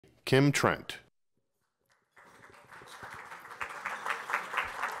Kim Trent.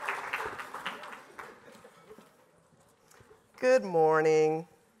 Good morning.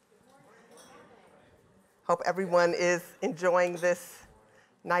 Hope everyone is enjoying this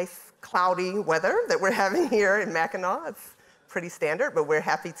nice cloudy weather that we're having here in Mackinac. It's pretty standard, but we're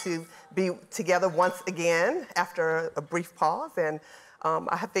happy to be together once again after a brief pause. And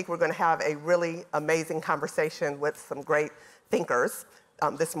I think we're going to have a really amazing conversation with some great thinkers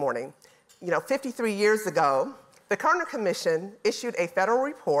this morning. 53 years ago, the Kerner Commission issued a federal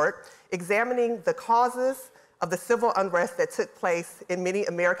report examining the causes of the civil unrest that took place in many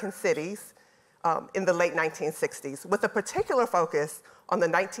American cities in the late 1960s, with a particular focus on the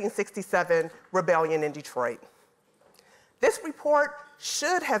 1967 rebellion in Detroit. This report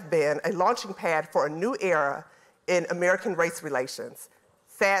should have been a launching pad for a new era in American race relations.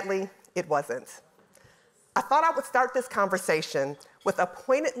 Sadly, it wasn't. I thought I would start this conversation with a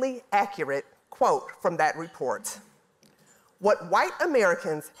pointedly accurate quote from that report. What white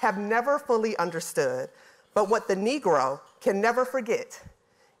Americans have never fully understood, but what the Negro can never forget,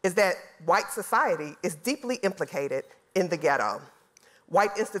 is that white society is deeply implicated in the ghetto.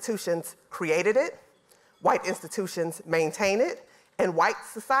 White institutions created it, white institutions maintain it, and white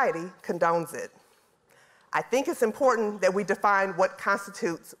society condones it. I think it's important that we define what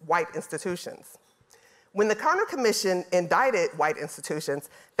constitutes white institutions. When the Kerner Commission indicted white institutions,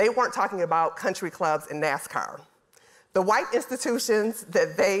 they weren't talking about country clubs and NASCAR. The white institutions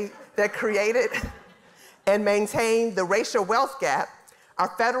that created and maintained the racial wealth gap are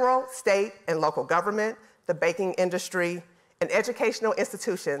federal, state, and local government, the banking industry, and educational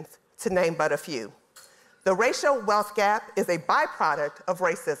institutions, to name but a few. The racial wealth gap is a byproduct of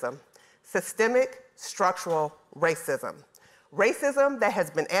racism, systemic, structural racism. Racism that has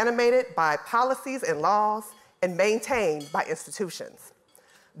been animated by policies and laws and maintained by institutions.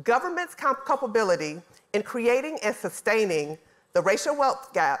 Government's culpability in creating and sustaining the racial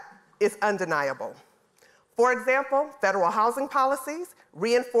wealth gap is undeniable. For example, federal housing policies,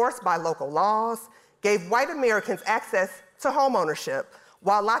 reinforced by local laws, gave white Americans access to homeownership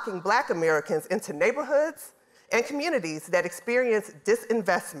while locking Black Americans into neighborhoods and communities that experience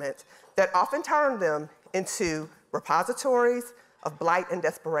disinvestment that often turned them into repositories of blight and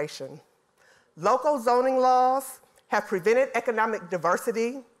desperation. Local zoning laws have prevented economic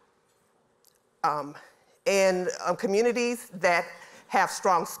diversity in communities that have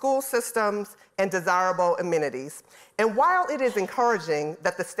strong school systems and desirable amenities. And while it is encouraging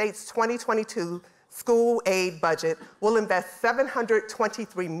that the state's 2022 school aid budget will invest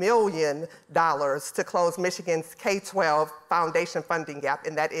 $723 million to close Michigan's K-12 foundation funding gap,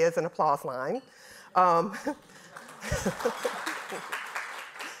 and that is an applause line.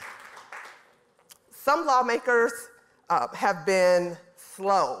 Some lawmakers have been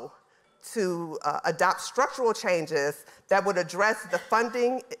slow to adopt structural changes that would address the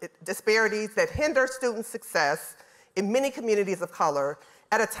funding disparities that hinder student success in many communities of color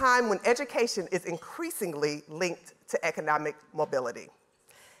at a time when education is increasingly linked to economic mobility.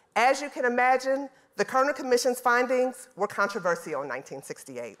 As you can imagine, the Kerner Commission's findings were controversial in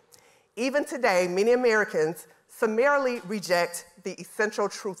 1968. Even today, many Americans summarily reject the essential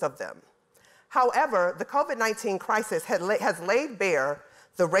truth of them. However, the COVID-19 crisis has laid bare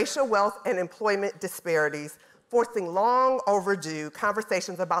the racial wealth and employment disparities, forcing long overdue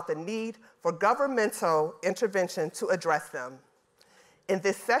conversations about the need for governmental intervention to address them. In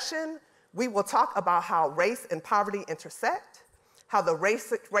this session, we will talk about how race and poverty intersect, how the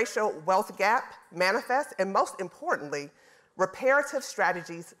racial wealth gap manifests, and most importantly, reparative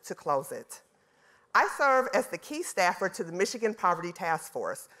strategies to close it. I serve as the key staffer to the Michigan Poverty Task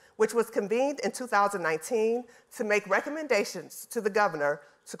Force, which was convened in 2019 to make recommendations to the governor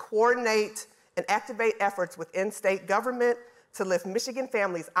to coordinate and activate efforts within state government to lift Michigan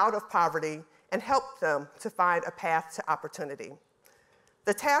families out of poverty and help them to find a path to opportunity.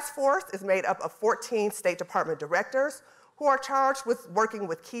 The task force is made up of 14 State Department directors who are charged with working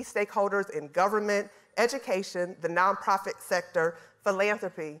with key stakeholders in government, education, the nonprofit sector,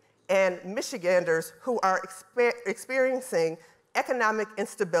 philanthropy, and Michiganders who are experiencing economic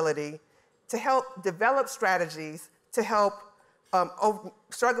instability to help develop strategies to help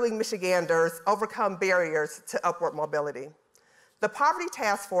struggling Michiganders overcome barriers to upward mobility. The Poverty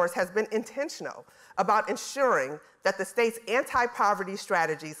Task Force has been intentional about ensuring that the state's anti-poverty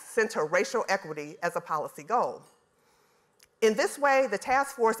strategies center racial equity as a policy goal. In this way, the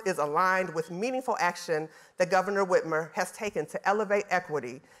task force is aligned with meaningful action that Governor Whitmer has taken to elevate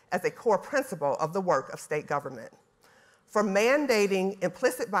equity as a core principle of the work of state government. From mandating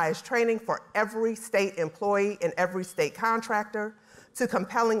implicit bias training for every state employee and every state contractor, to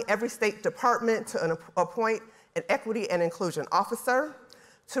compelling every state department to appoint an equity and inclusion officer,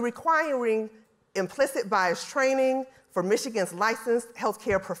 to requiring implicit bias training for Michigan's licensed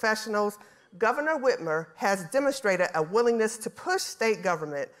healthcare professionals, Governor Whitmer has demonstrated a willingness to push state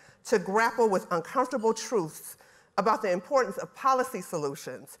government to grapple with uncomfortable truths about the importance of policy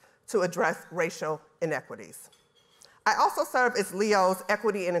solutions to address racial inequities. I also serve as LEO's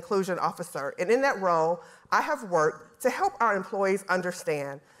Equity and Inclusion Officer, and in that role, I have worked to help our employees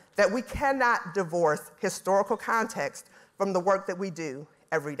understand that we cannot divorce historical context from the work that we do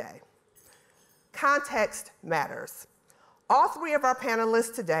every day. Context matters. All three of our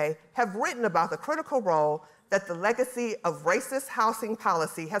panelists today have written about the critical role that the legacy of racist housing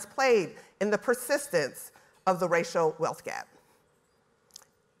policy has played in the persistence of the racial wealth gap.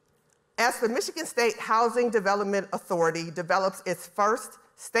 As the Michigan State Housing Development Authority develops its first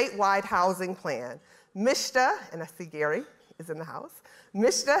statewide housing plan, MSHDA, and I see Gary is in the house,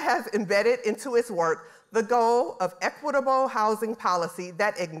 MSHDA has embedded into its work the goal of equitable housing policy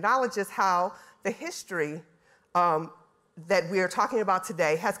that acknowledges how the history that we are talking about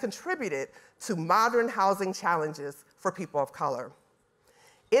today has contributed to modern housing challenges for people of color.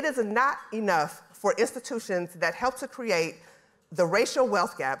 It is not enough for institutions that help to create the racial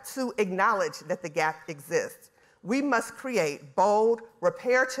wealth gap to acknowledge that the gap exists. We must create bold,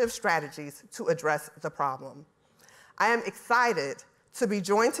 reparative strategies to address the problem. I am excited to be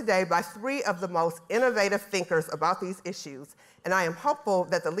joined today by three of the most innovative thinkers about these issues, and I am hopeful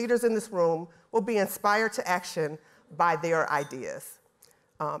that the leaders in this room will be inspired to action by their ideas.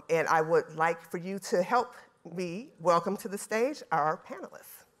 And I would like for you to help me welcome to the stage our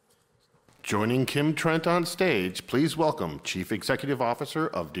panelists. Joining Kim Trent on stage, please welcome Chief Executive Officer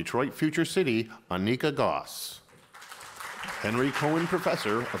of Detroit Future City, Anika Goss. Henry Cohen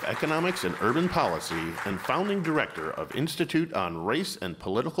Professor of Economics and Urban Policy and Founding Director of Institute on Race and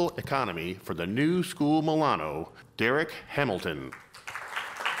Political Economy for the New School Milano, Darrick Hamilton.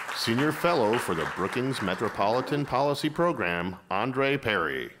 Senior Fellow for the Brookings Metropolitan Policy Program, Andre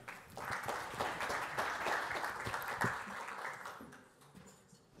Perry.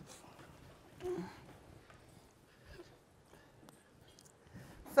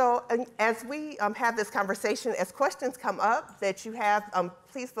 So as we have this conversation, as questions come up that you have,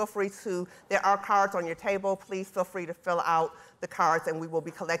 please feel free to, there are cards on your table, please feel free to fill out the cards and we will be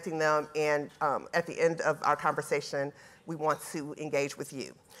collecting them, and at the end of our conversation, we want to engage with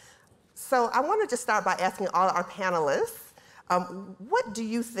you. So I want to just start by asking all our panelists, what do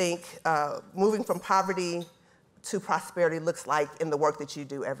you think moving from poverty to prosperity looks like in the work that you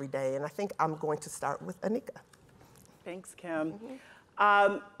do every day? And I think I'm going to start with Anika. Thanks, Kim.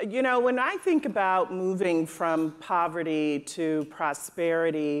 You know, when I think about moving from poverty to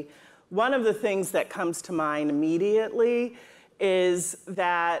prosperity, one of the things that comes to mind immediately is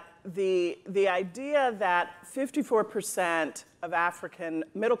that the idea that 54% of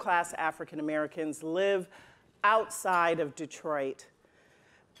middle-class African Americans live outside of Detroit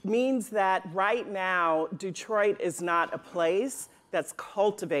means that right now, Detroit is not a place that's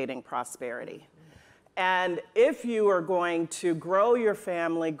cultivating prosperity. And if you are going to grow your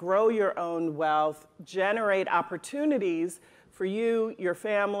family, grow your own wealth, generate opportunities for you, your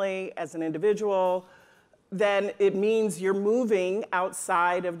family, as an individual, then it means you're moving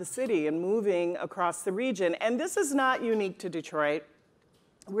outside of the city and moving across the region. And this is not unique to Detroit.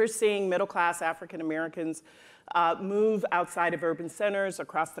 We're seeing middle-class African Americans move outside of urban centers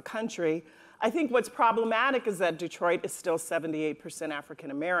across the country. I think what's problematic is that Detroit is still 78%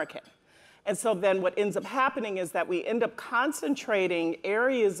 African American. And so then what ends up happening is that we end up concentrating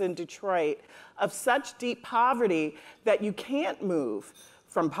areas in Detroit of such deep poverty that you can't move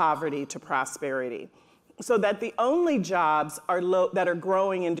from poverty to prosperity. So that the only jobs that are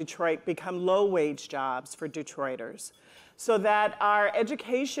growing in Detroit become low-wage jobs for Detroiters. So that our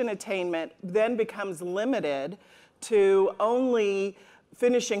education attainment then becomes limited to only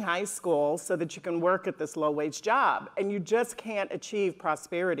finishing high school so that you can work at this low-wage job. And you just can't achieve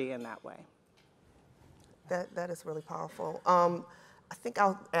prosperity in that way. That is really powerful. I think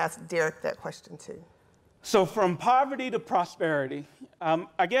I'll ask Darrick that question too. So from poverty to prosperity,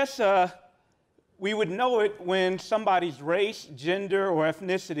 I guess we would know it when somebody's race, gender, or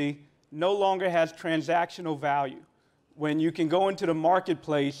ethnicity no longer has transactional value. When you can go into the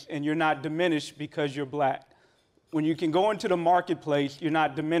marketplace and you're not diminished because you're black. When you can go into the marketplace, you're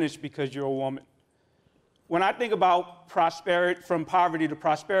not diminished because you're a woman. When I think about prosperity, from poverty to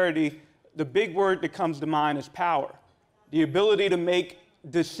prosperity, the big word that comes to mind is power. The ability to make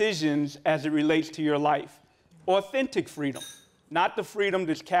decisions as it relates to your life. Authentic freedom, not the freedom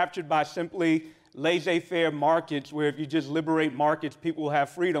that's captured by simply laissez-faire markets where if you just liberate markets, people will have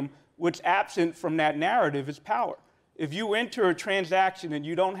freedom. What's absent from that narrative is power. If you enter a transaction and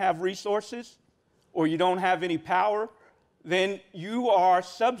you don't have resources or you don't have any power, then you are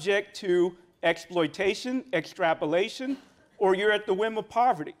subject to exploitation, extrapolation, or you're at the whim of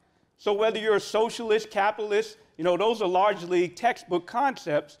poverty. So whether you're a socialist, capitalist, those are largely textbook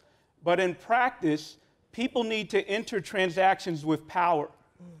concepts, but in practice, people need to enter transactions with power.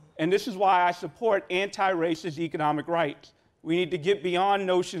 And this is why I support anti-racist economic rights. We need to get beyond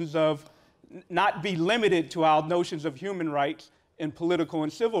notions of not be limited to our notions of human rights and political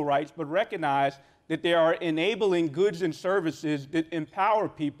and civil rights, but recognize that there are enabling goods and services that empower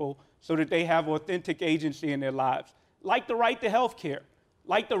people so that they have authentic agency in their lives, like the right to health care,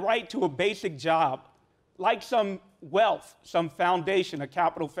 like the right to a basic job, like some wealth, some foundation, a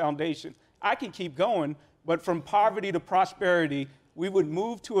capital foundation. I can keep going, but from poverty to prosperity, we would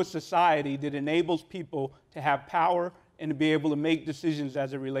move to a society that enables people to have power and to be able to make decisions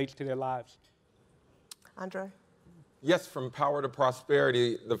as it relates to their lives. Andre? Yes, from power to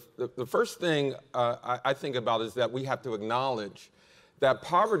prosperity, the first thing I think about is that we have to acknowledge that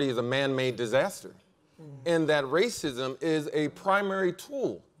poverty is a man-made disaster, and that racism is a primary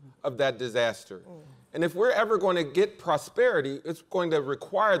tool of that disaster. And if we're ever going to get prosperity, it's going to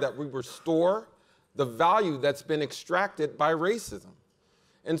require that we restore the value that's been extracted by racism.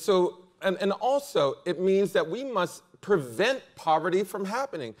 And so, and also, it means that we must prevent poverty from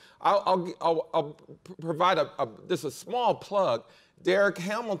happening. I'll provide just a small plug. Darrick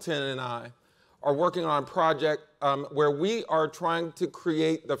Hamilton and I are working on a project where we are trying to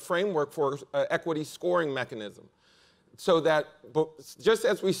create the framework for equity scoring mechanism, so that just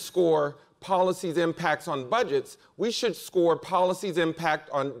as we score policies' impacts on budgets, we should score policies' impact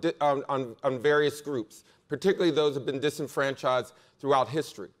on various groups, particularly those who have been disenfranchised throughout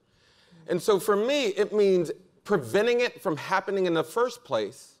history. And so for me, it means preventing it from happening in the first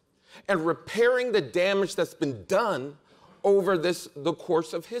place and repairing the damage that's been done over the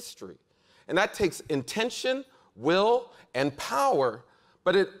course of history. And that takes intention, will, and power,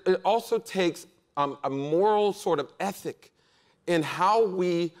 but it also takes a moral sort of ethic in how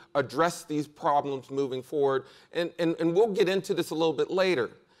we address these problems moving forward. And we'll get into this a little bit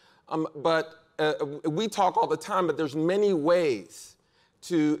later. But we talk all the time, but there's many ways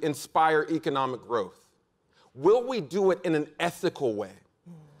to inspire economic growth. Will we do it in an ethical way,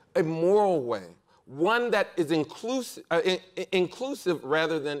 a moral way, one that is inclusive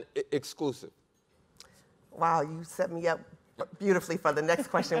rather than exclusive? Wow, you set me up beautifully for the next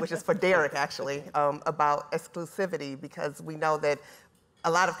question, which is for Darrick, actually, about exclusivity, because we know that a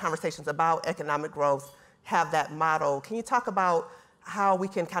lot of conversations about economic growth have that model. Can you talk about how we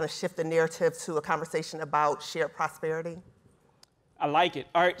can kind of shift the narrative to a conversation about shared prosperity? I like it.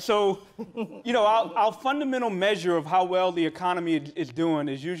 All right, so, our fundamental measure of how well the economy is doing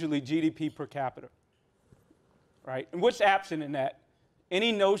is usually GDP per capita, right? And what's absent in that?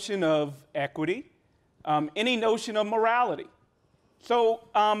 Any notion of equity, any notion of morality. So,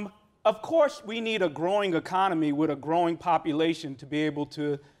 of course, we need a growing economy with a growing population to be able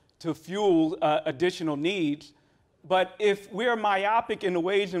to fuel additional needs. But if we're myopic in the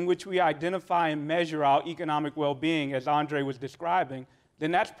ways in which we identify and measure our economic well-being, as Andre was describing,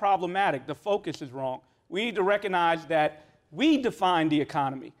 then that's problematic. The focus is wrong. We need to recognize that we define the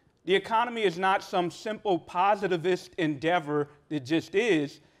economy. The economy is not some simple positivist endeavor that just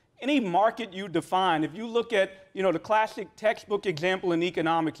is. Any market you define, if you look at, the classic textbook example in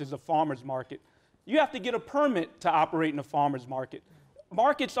economics is a farmer's market. You have to get a permit to operate in a farmer's market.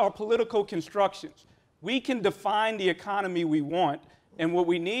 Markets are political constructions. We can define the economy we want, and what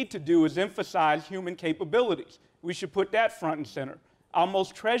we need to do is emphasize human capabilities. We should put that front and center. Our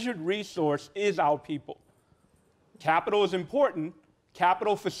most treasured resource is our people. Capital is important.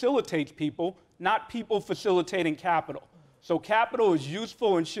 Capital facilitates people, not people facilitating capital. So capital is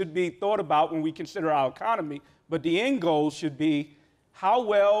useful and should be thought about when we consider our economy, but the end goal should be how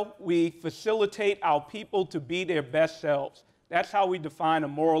well we facilitate our people to be their best selves. That's how we define a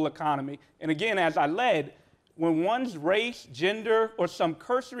moral economy. And again, as I led, when one's race, gender, or some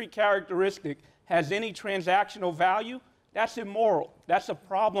cursory characteristic has any transactional value, that's immoral. That's a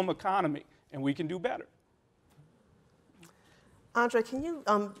problem economy, and we can do better. Andre, can you,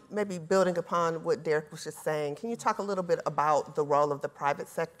 maybe building upon what Darrick was just saying, can you talk a little bit about the role of the private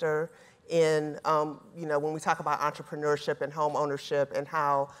sector in, when we talk about entrepreneurship and home ownership and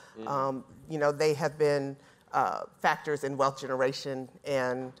how, they have been factors in wealth generation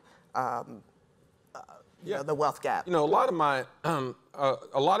and the wealth gap? A lot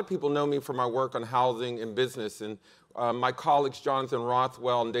of people know me for my work on housing and business, and My colleagues Jonathan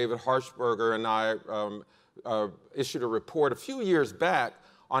Rothwell and David Harshberger and I issued a report a few years back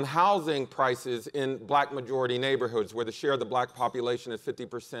on housing prices in black majority neighborhoods where the share of the black population is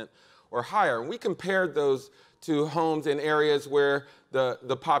 50% or higher. And we compared those to homes in areas where the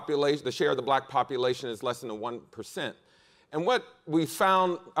share of the black population is less than 1%. And what we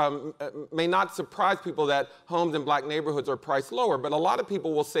found may not surprise people that homes in black neighborhoods are priced lower, but a lot of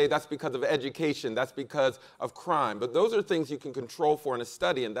people will say that's because of education, that's because of crime. But those are things you can control for in a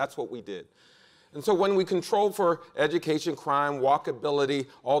study, and that's what we did. And so when we controlled for education, crime, walkability,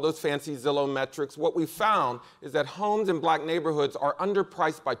 all those fancy Zillow metrics, what we found is that homes in black neighborhoods are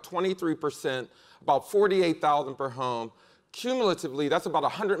underpriced by 23%, about $48,000 per home. Cumulatively, that's about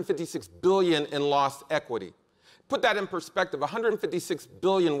 $156 billion in lost equity. Put that in perspective, $156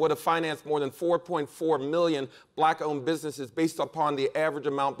 billion would have financed more than 4.4 million black-owned businesses based upon the average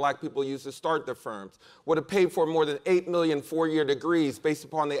amount black people use to start their firms. Would have paid for more than 8 million four-year degrees based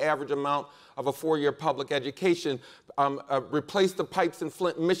upon the average amount of a four-year public education. Replaced the pipes in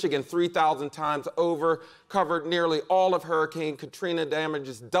Flint, Michigan 3,000 times over, covered nearly all of Hurricane Katrina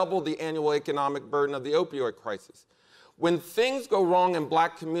damages, doubled the annual economic burden of the opioid crisis. When things go wrong in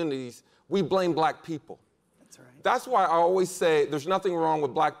black communities, we blame black people. That's why I always say there's nothing wrong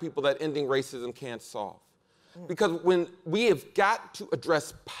with black people that ending racism can't solve. Because when we have got to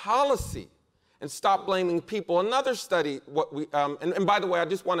address policy and stop blaming people. Another study, and by the way, I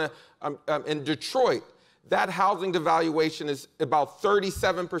just want to, in Detroit, that housing devaluation is about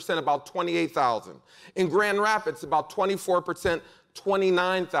 37%, about 28,000. In Grand Rapids, about 24%,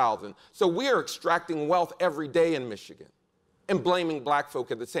 29,000. So we are extracting wealth every day in Michigan and blaming black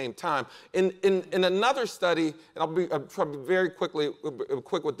folk at the same time. In another study, and I'll try to be very quick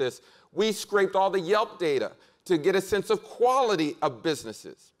with this, we scraped all the Yelp data to get a sense of quality of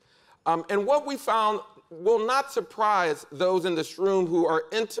businesses. And what we found will not surprise those in this room who are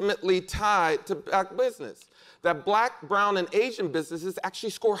intimately tied to black business, that black, brown, and Asian businesses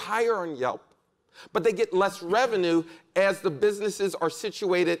actually score higher on Yelp, but they get less revenue as the businesses are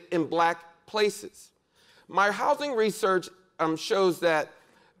situated in black places. My housing research shows that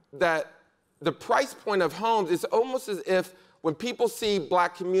the price point of homes is almost as if when people see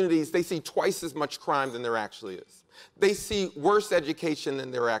black communities, they see twice as much crime than there actually is. They see worse education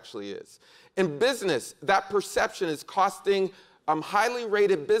than there actually is. In business, that perception is costing highly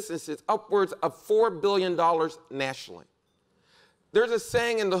rated businesses upwards of $4 billion nationally. There's a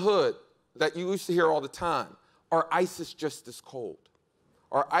saying in the hood that you used to hear all the time, our ice is just as cold.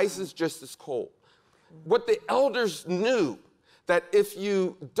 Our ice is just as cold. What the elders knew, that if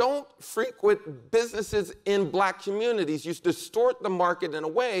you don't frequent businesses in black communities, you distort the market in a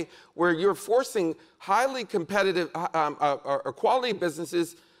way where you're forcing highly competitive or quality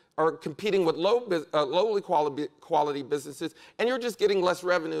businesses are competing with lowly quality businesses, and you're just getting less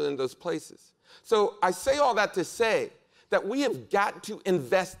revenue in those places. So I say all that to say that we have got to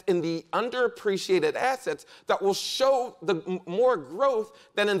invest in the underappreciated assets that will show the more growth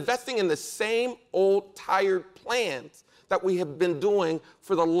than investing in the same old tired plans that we have been doing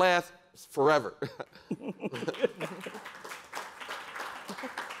for the last forever.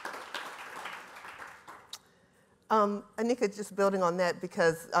 Anika, just building on that,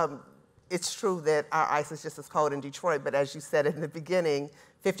 because it's true that our ice is just as cold in Detroit, but as you said in the beginning,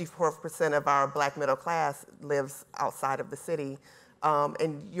 54% of our black middle class lives outside of the city.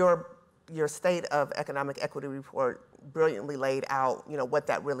 And your State of Economic Equity report brilliantly laid out, what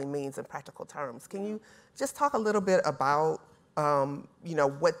that really means in practical terms. Can you just talk a little bit about,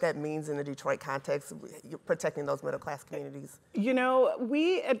 what that means in the Detroit context, protecting those middle class communities?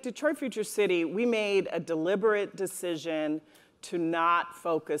 We at Detroit Future City, we made a deliberate decision to not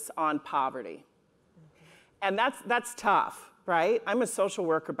focus on poverty. And that's tough, right? I'm a social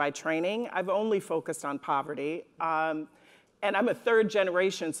worker by training. I've only focused on poverty. And I'm a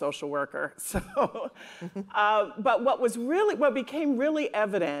third-generation social worker. So, but what became really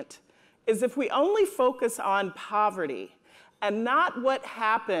evident is if we only focus on poverty and not what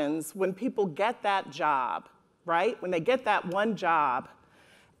happens when people get that job, right? When they get that one job,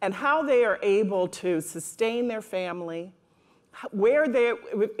 and how they are able to sustain their family,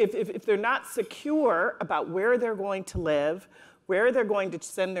 if they're not secure about where they're going to live, where they're going to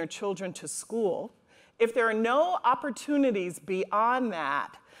send their children to school, if there are no opportunities beyond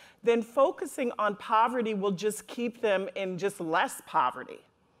that, then focusing on poverty will just keep them in just less poverty.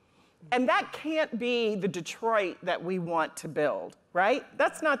 And that can't be the Detroit that we want to build, right?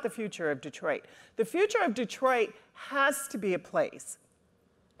 That's not the future of Detroit. The future of Detroit has to be a place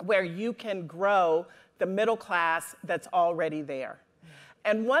where you can grow the middle class that's already there.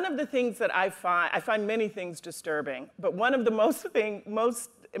 And one of the things that I find many things disturbing, but one of the most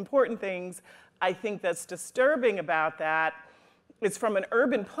important things I think that's disturbing about that is from an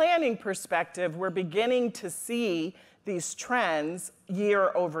urban planning perspective, we're beginning to see these trends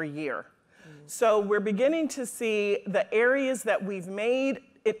year over year. So we're beginning to see the areas that we've made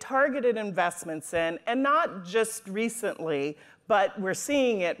targeted investments in, and not just recently, but we're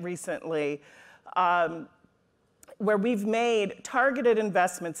seeing it recently, where we've made targeted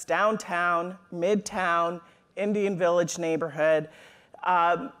investments downtown, midtown, Indian Village neighborhood.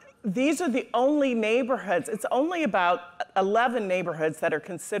 These are the only neighborhoods, it's only about 11 neighborhoods that are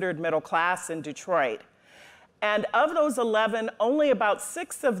considered middle class in Detroit. And of those 11, only about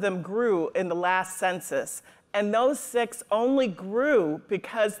 6 of them grew in the last census. And those 6 only grew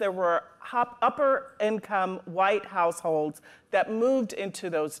because there were upper income white households that moved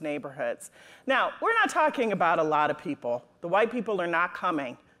into those neighborhoods. Now, we're not talking about a lot of people. The white people are not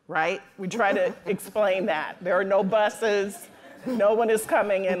coming, right? We try to explain that. There are no buses. No one is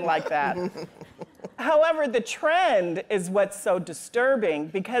coming in like that. However, the trend is what's so disturbing,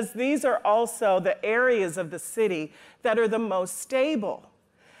 because these are also the areas of the city that are the most stable.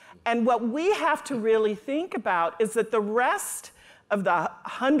 And what we have to really think about is that the rest of the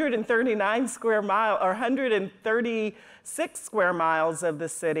 139 square mile or 136 square miles of the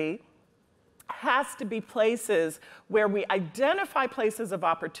city has to be places where we identify places of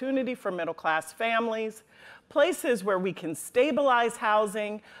opportunity for middle-class families, places where we can stabilize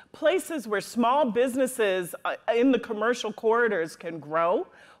housing, places where small businesses in the commercial corridors can grow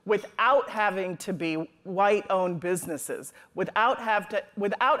without having to be white-owned businesses, without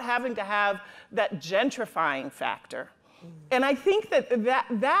having to have that gentrifying factor. And I think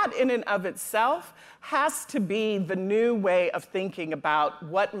that in and of itself has to be the new way of thinking about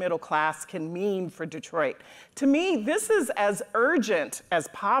what middle class can mean for Detroit. To me, this is as urgent as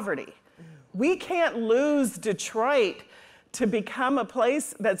poverty. We can't lose Detroit to become a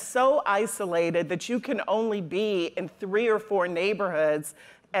place that's so isolated that you can only be in 3 or 4 neighborhoods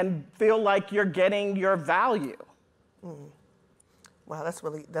and feel like you're getting your value. Wow, that's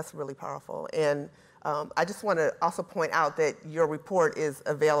really powerful. And I just want to also point out that your report is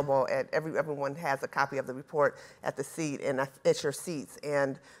available at everyone has a copy of the report at the seat and at your seats.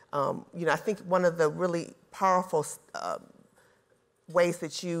 And you know, I think one of the really powerful ways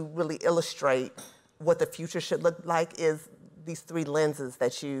that you really illustrate what the future should look like is these 3 lenses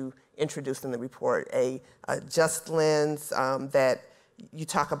that you introduced in the report. A just lens that you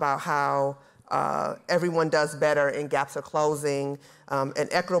talk about how everyone does better and gaps are closing, an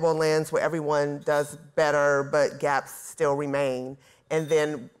equitable lens where everyone does better but gaps still remain, and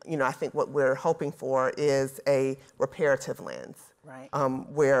then, you know, I think what we're hoping for is a reparative lens, right.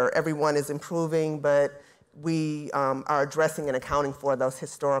 Where everyone is improving, but we are addressing and accounting for those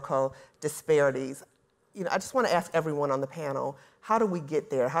historical disparities. You know, I just want to ask everyone on the panel, how do we get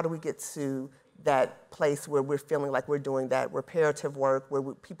there? How do we get to that place where we're feeling like we're doing that reparative work, where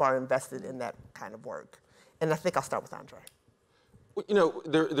people are invested in that kind of work? And I think I'll start with Andre. Well, you know,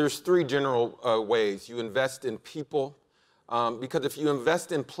 there's 3 general ways. You invest in people, because if you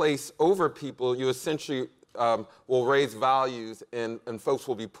invest in place over people, you essentially will raise values and folks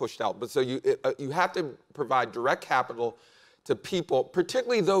will be pushed out. But so you have to provide direct capital to people,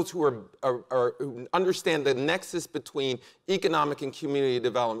 particularly those who who understand the nexus between economic and community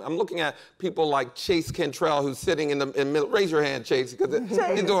development. I'm looking at people like Chase Cantrell, who's sitting in the middle. Raise your hand, Chase, because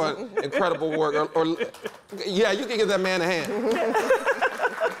he's doing incredible work. Or yeah, you can give that man a hand.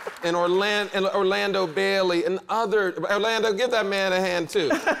 And Orlando Bailey and Orlando, give that man a hand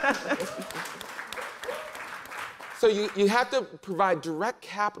too. So you have to provide direct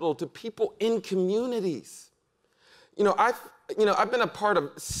capital to people in communities. You know, I've been a part of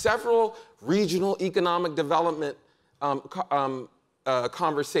several regional economic development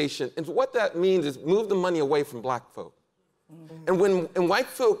conversations, and what that means is move the money away from black folk. Mm-hmm. And when white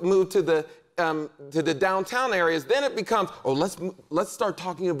folk move to the downtown areas, then it becomes, oh, let's start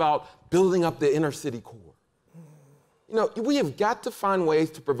talking about building up the inner city core. Mm-hmm. You know, we have got to find ways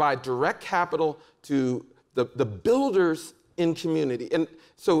to provide direct capital to the builders in community, and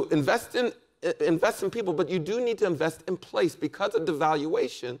so invest in people, but you do need to invest in place. Because of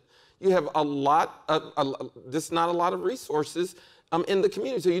devaluation, you have just not a lot of resources in the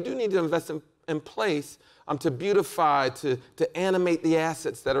community. So you do need to invest in place to beautify, to animate the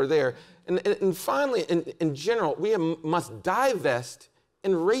assets that are there. And finally, in general, we must divest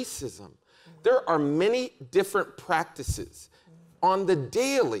in racism. There are many different practices on the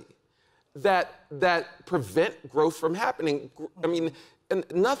daily that prevent growth from happening. I mean, And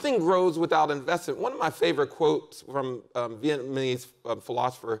nothing grows without investment. One of my favorite quotes from Vietnamese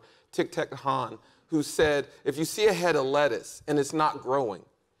philosopher Thich Nhat Hanh, who said, if you see a head of lettuce and it's not growing,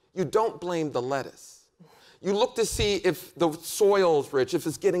 you don't blame the lettuce. You look to see if the soil's rich, if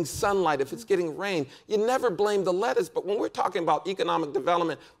it's getting sunlight, if it's getting rain. You never blame the lettuce. But when we're talking about economic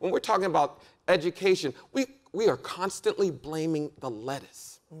development, when we're talking about education, we are constantly blaming the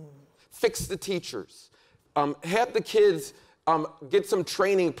lettuce. Fix the teachers. Have the kids get some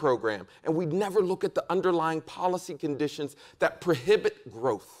training program. And we never look at the underlying policy conditions that prohibit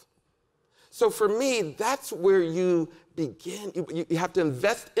growth. So for me, that's where you begin. You have to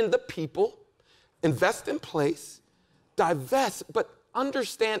invest in the people, invest in place, divest, but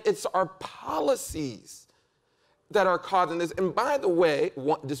understand it's our policies that are causing this. And by the way,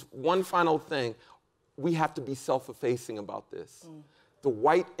 just one final thing, we have to be self-effacing about this. The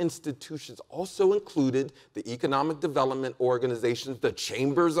white institutions also included the economic development organizations, the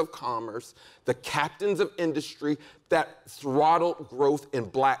chambers of commerce, the captains of industry that throttled growth in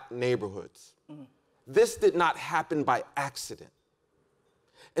black neighborhoods. This did not happen by accident.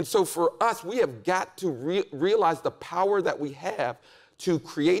 And so for us, we have got to realize the power that we have to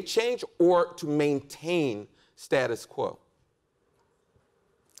create change or to maintain status quo.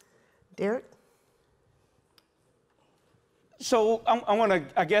 Darrick? So I want to,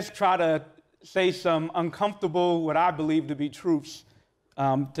 I guess, try to say some uncomfortable, what I believe to be truths,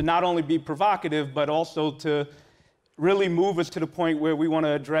 to not only be provocative, but also to really move us to the point where we want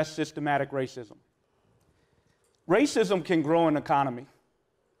to address systematic racism. Racism can grow an economy.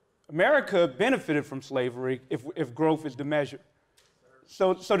 America benefited from slavery if growth is the measure.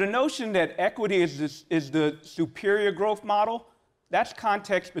 So the notion that equity is the superior growth model, that's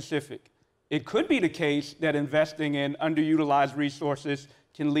context specific. It could be the case that investing in underutilized resources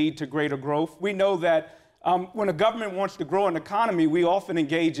can lead to greater growth. We know that when a government wants to grow an economy, we often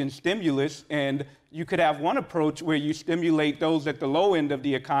engage in stimulus, and you could have one approach where you stimulate those at the low end of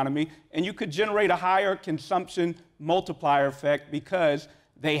the economy, and you could generate a higher consumption multiplier effect because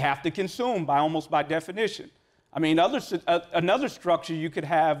they have to consume almost by definition. I mean, another structure you could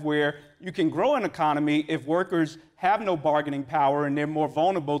have where you can grow an economy if workers have no bargaining power and they're more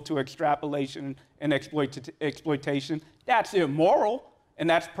vulnerable to extrapolation and exploitation. That's immoral, and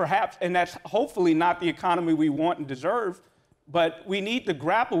that's hopefully not the economy we want and deserve. But we need to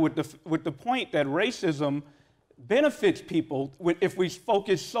grapple with the point that racism benefits people if we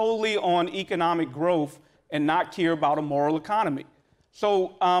focus solely on economic growth and not care about a moral economy.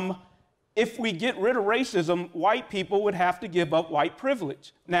 So if we get rid of racism, white people would have to give up white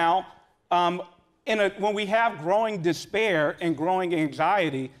privilege. Now, when we have growing despair and growing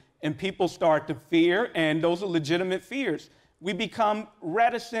anxiety and people start to fear, and those are legitimate fears, we become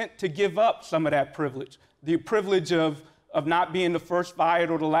reticent to give up some of that privilege. The privilege of not being the first fired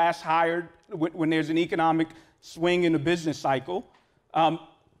or the last hired when there's an economic swing in the business cycle.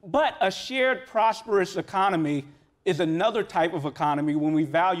 But a shared prosperous economy is another type of economy when we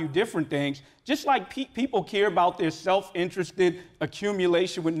value different things. Just like people care about their self-interested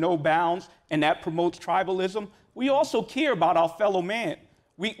accumulation with no bounds, and that promotes tribalism, we also care about our fellow man.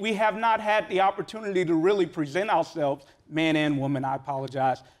 We have not had the opportunity to really present ourselves, man and woman, I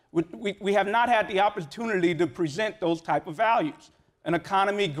apologize. We have not had the opportunity to present those type of values. An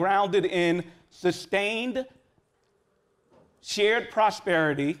economy grounded in sustained, shared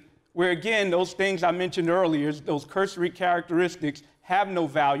prosperity, where again, those things I mentioned earlier, those cursory characteristics have no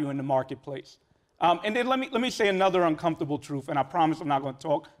value in the marketplace. And then let me say another uncomfortable truth, and I promise I'm not going to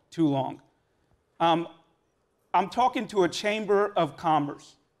talk too long. I'm talking to a chamber of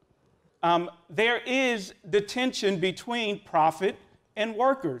commerce. There is the tension between profit and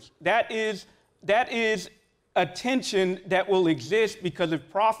workers. That is a tension that will exist because if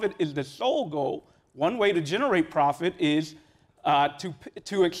profit is the sole goal, one way to generate profit is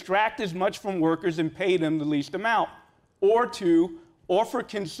to extract as much from workers and pay them the least amount, or to offer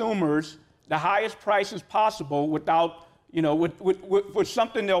consumers the highest prices possible without, with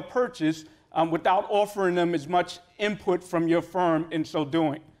something they'll purchase without offering them as much input from your firm in so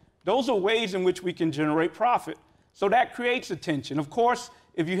doing. Those are ways in which we can generate profit. So that creates a tension. Of course,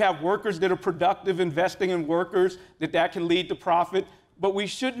 if you have workers that are productive, investing in workers, that can lead to profit, but we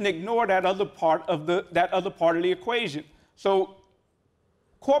shouldn't ignore that other part of the equation. So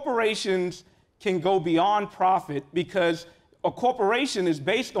corporations can go beyond profit because a corporation is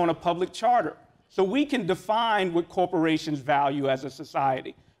based on a public charter. So we can define what corporations value as a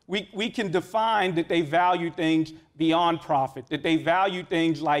society. We can define that they value things beyond profit, that they value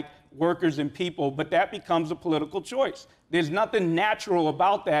things like workers and people, but that becomes a political choice. There's nothing natural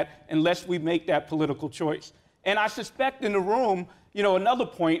about that unless we make that political choice. And I suspect in the room, another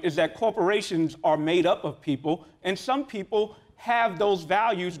point is that corporations are made up of people, and some people have those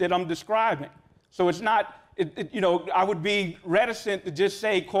values that I'm describing. So it's not, I would be reticent to just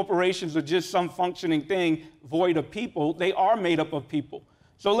say corporations are just some functioning thing void of people. They are made up of people.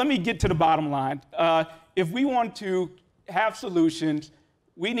 So let me get to the bottom line. If we want to have solutions,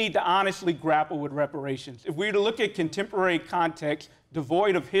 we need to honestly grapple with reparations. If we were to look at contemporary context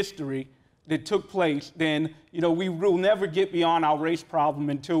devoid of history that took place, then we will never get beyond our race problem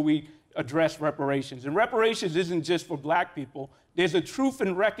until we address reparations. And reparations isn't just for black people. There's a truth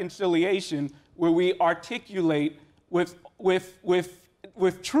and reconciliation where we articulate with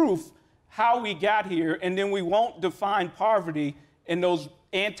truth how we got here, and then we won't define poverty in those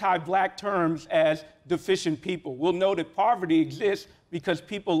anti-black terms as deficient people. We'll know that poverty exists because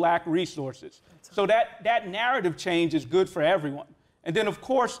people lack resources. So that narrative change is good for everyone. And then, of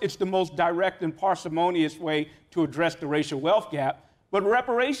course, it's the most direct and parsimonious way to address the racial wealth gap. But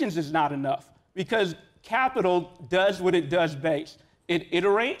reparations is not enough, because capital does what it does best. It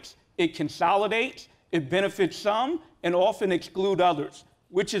iterates, it consolidates, it benefits some, and often excludes others,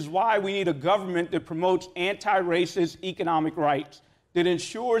 which is why we need a government that promotes anti-racist economic rights, that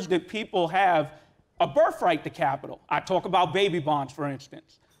ensures that people have a birthright to capital. I talk about baby bonds, for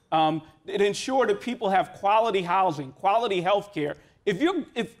instance. It ensures that people have quality housing, quality health care.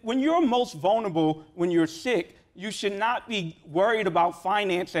 When you're most vulnerable, when you're sick, you should not be worried about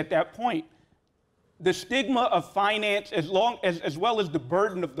finance at that point. The stigma of finance, as well as the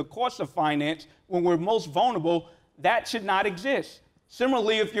burden of the cost of finance, when we're most vulnerable, that should not exist.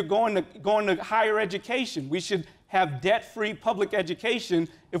 Similarly, if you're going to higher education, we should have debt-free public education.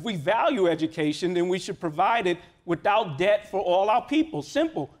 If we value education, then we should provide it without debt for all our people.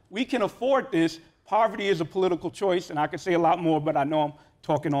 Simple. We can afford this. Poverty is a political choice, and I could say a lot more, but I know I'm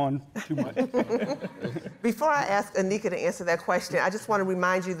talking on too much. Before I ask Anika to answer that question, I just want to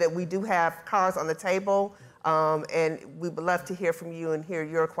remind you that we do have cards on the table, and we would love to hear from you and hear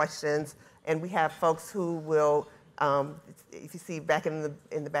your questions. And we have folks who will, if you see back in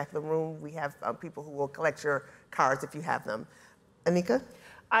the back of the room, we have people who will collect your cards if you have them. Anika?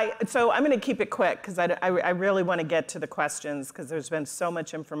 So I'm going to keep it quick, because I really want to get to the questions, because there's been so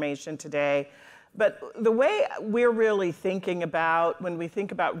much information today. But the way we're really thinking about, when we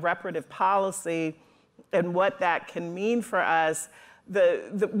think about reparative policy and what that can mean for us,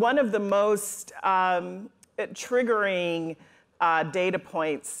 one of the most triggering data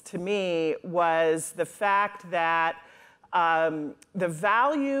points to me was the fact that the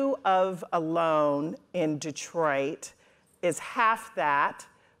value of a loan in Detroit is half that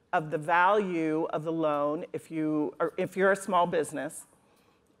of the value of the loan if you're a small business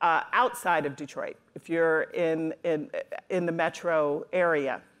outside of Detroit, if you're in the metro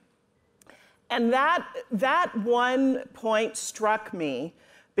area. And that one point struck me,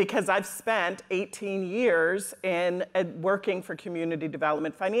 because I've spent 18 years in working for community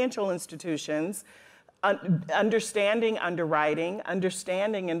development financial institutions, understanding underwriting,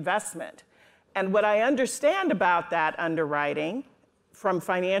 understanding investment. And what I understand about that underwriting from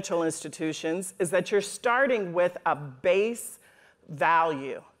financial institutions is that you're starting with a base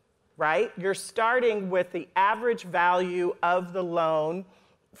value, right? You're starting with the average value of the loan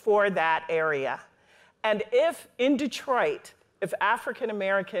for that area. And if in Detroit, if African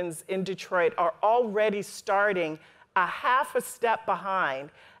Americans in Detroit are already starting a half a step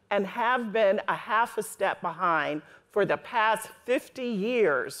behind, and have been a half a step behind for the past 50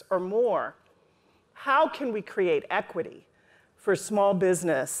 years or more, how can we create equity for small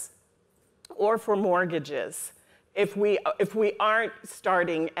business or for mortgages if we aren't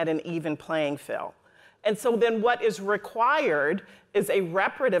starting at an even playing field? And so then what is required is a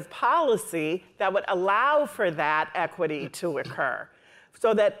reparative policy that would allow for that equity to occur,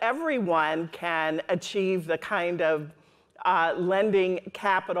 so that everyone can achieve the kind of lending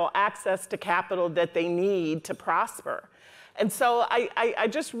capital, access to capital that they need to prosper. And so I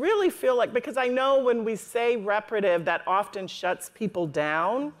just really feel like, because I know when we say reparative, that often shuts people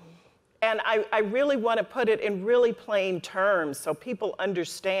down. And I really want to put it in really plain terms so people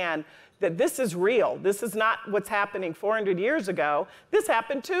understand that this is real. This is not what's happening 400 years ago. This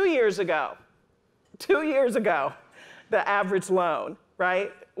happened 2 years ago. 2 years ago, the average loan,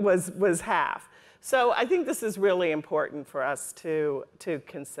 right, was half. So I think this is really important for us to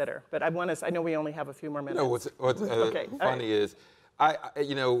consider. But I know we only have a few more minutes. No, what's funny is,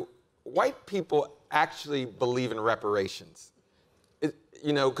 white people actually believe in reparations.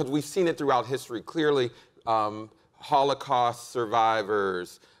 Because we've seen it throughout history. Clearly, Holocaust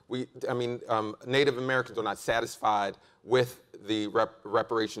survivors, Native Americans are not satisfied with the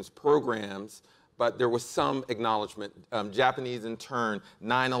reparations programs, but there was some acknowledgement. Japanese intern,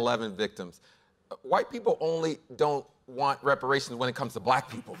 9/11 victims. White people only don't want reparations when it comes to black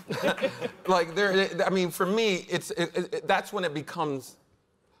people. Like, I mean, for me, that's when it becomes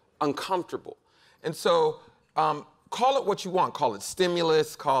uncomfortable. And so, call it what you want. Call it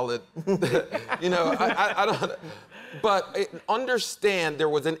stimulus, call it, you know, I don't, but understand there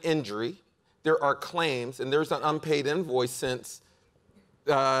was an injury, there are claims, and there's an unpaid invoice since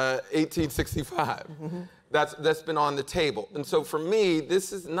 1865. Mm-hmm. That's been on the table. And so for me,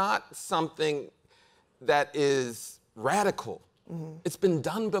 this is not something that is radical. Mm-hmm. It's been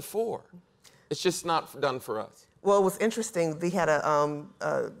done before. It's just not done for us. Well, it was interesting. We had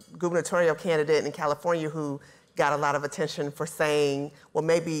a gubernatorial candidate in California who got a lot of attention for saying, well,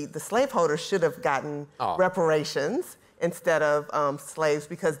 maybe the slaveholders should have gotten reparations instead of slaves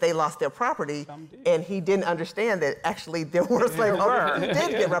because they lost their property, and he didn't understand that actually there were slaveholders who did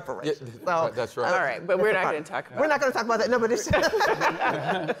get reparations. Yeah, so, that's right. All right, but we're not going to talk about that. We're not going to talk about that. No, but it's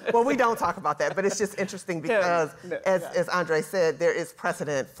well, we don't talk about that, but it's just interesting because, as Andre said, there is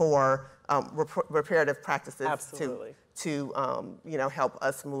precedent for reparative practices to you know, help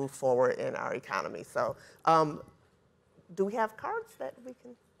us move forward in our economy. So, do we have cards that we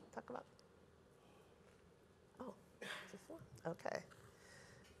can talk about? Oh, just one. Okay.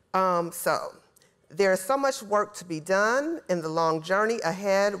 So, there is so much work to be done in the long journey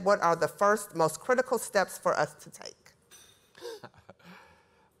ahead. What are the first, most critical steps for us to take?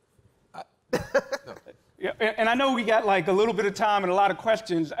 Yeah, and I know we got like a little bit of time and a lot of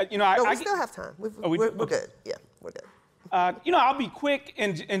questions. You know, we still have time. We're good. Yeah, we're good. You know, I'll be quick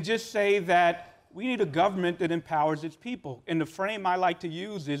and just say that we need a government that empowers its people. And the frame I like to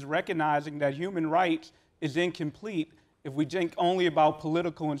use is recognizing that human rights is incomplete if we think only about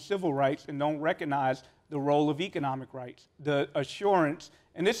political and civil rights and don't recognize the role of economic rights, the assurance.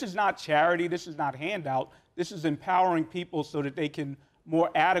 And this is not charity, this is not handout, this is empowering people so that they can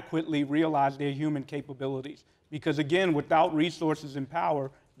more adequately realize their human capabilities. Because again, without resources and power,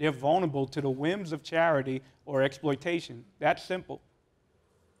 they're vulnerable to the whims of charity or exploitation. That's simple.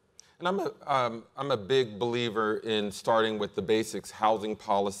 And I'm a big believer in starting with the basics: housing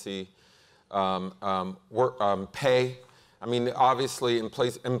policy, pay. I mean, obviously, in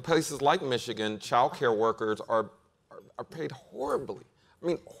places like Michigan, child care workers are paid horribly. I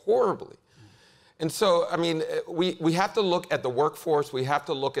mean, horribly. And so, I mean, we have to look at the workforce, we have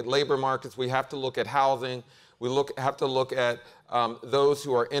to look at labor markets, we have to look at housing, have to look at those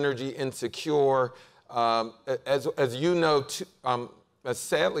who are energy insecure. As you know, as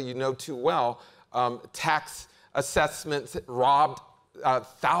sadly you know too well, tax assessments robbed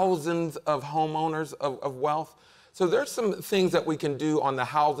thousands of homeowners of wealth. So there's some things that we can do on the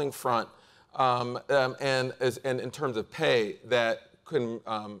housing front and in terms of pay that can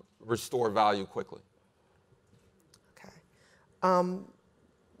restore value quickly. Okay.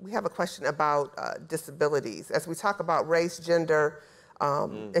 We have a question about disabilities. As we talk about race, gender,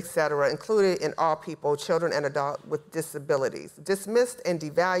 et cetera, included in all people, children and adults with disabilities. Dismissed and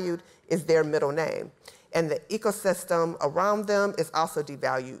devalued is their middle name. And the ecosystem around them is also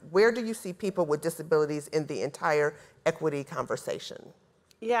devalued. Where do you see people with disabilities in the entire equity conversation?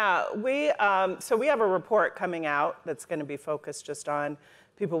 Yeah, so we have a report coming out that's going to be focused just on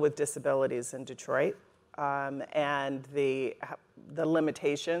people with disabilities in Detroit and the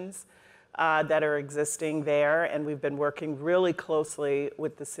limitations that are existing there. And we've been working really closely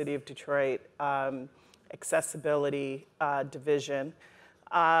with the City of Detroit Accessibility Division.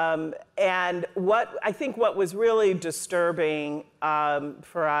 And I think what was really disturbing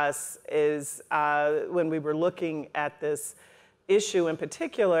for us is when we were looking at this issue in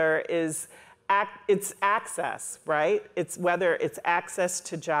particular is it's access, right? It's whether it's access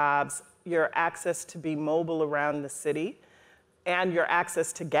to jobs, your access to be mobile around the city, and your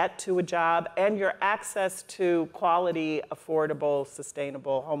access to get to a job, and your access to quality, affordable,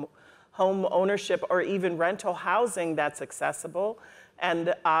 sustainable home ownership, or even rental housing that's accessible. And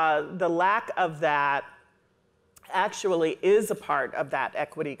the lack of that actually is a part of that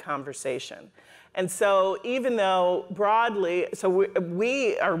equity conversation. And so even though broadly, so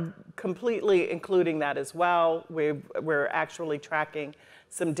we are completely including that as well. We're actually tracking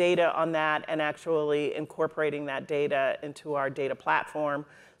some data on that and actually incorporating that data into our data platform.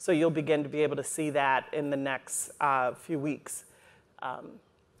 So you'll begin to be able to see that in the next few weeks.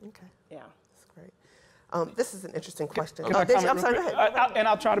 Okay. Yeah. That's great. This is an interesting question. I'm sorry, go ahead. And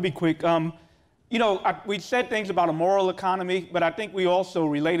I'll try to be quick. You know, we said things about a moral economy, but I think we also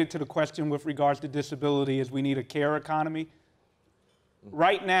related to the question with regards to disability is we need a care economy.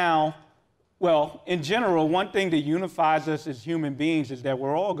 Right now, Well, in general, one thing that unifies us as human beings is that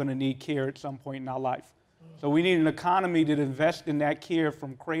we're all going to need care at some point in our life. So we need an economy that invests in that care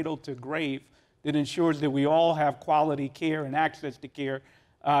from cradle to grave, that ensures that we all have quality care and access to care.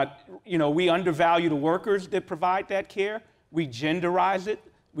 We undervalue the workers that provide that care. We genderize it.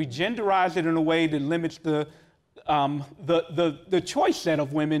 We genderize it in a way that limits the choice set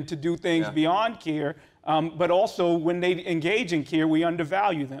of women to do things beyond care, but also when they engage in care, we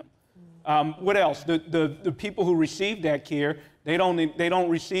undervalue them. What else? The people who receive that care, they don't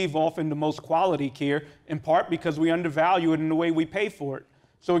receive often the most quality care, in part because we undervalue it in the way we pay for it.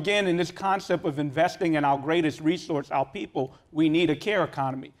 So again, in this concept of investing in our greatest resource, our people, we need a care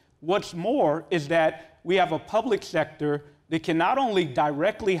economy. What's more is that we have a public sector that can not only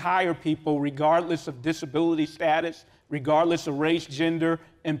directly hire people regardless of disability status, regardless of race, gender,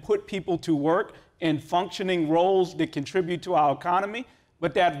 and put people to work in functioning roles that contribute to our economy,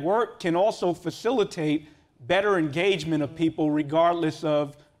 but that work can also facilitate better engagement of people regardless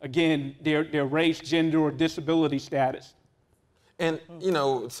of, again, their race, gender, or disability status. And,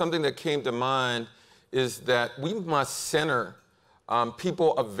 something that came to mind is that we must center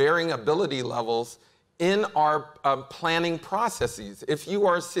people of varying ability levels in our planning processes. If you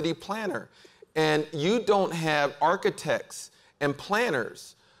are a city planner and you don't have architects and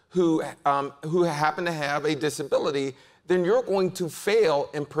planners who happen to have a disability, then you're going to fail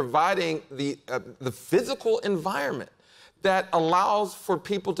in providing the physical environment that allows for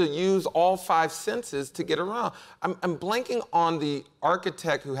people to use all 5 senses to get around. I'm blanking on the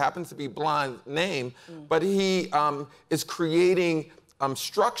architect who happens to be blind name, but he is creating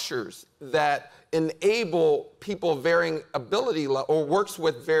structures that enable people of varying ability or works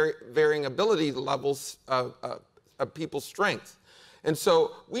with varying ability levels of people's strengths. And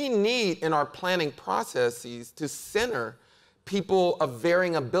so we need in our planning processes to center people of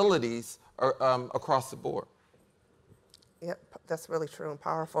varying abilities across the board. Yep, that's really true and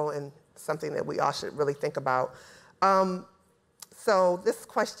powerful and something that we all should really think about. So this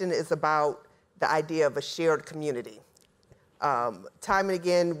question is about the idea of a shared community. Time and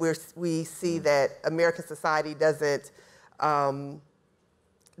again, we see that American society doesn't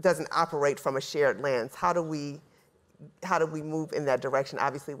operate from a shared lens. How do we move in that direction?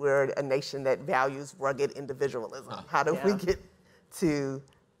 Obviously, we're a nation that values rugged individualism. How do we get to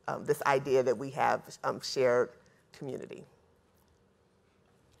this idea that we have shared community?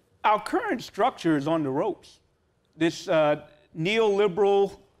 Our current structure is on the ropes. This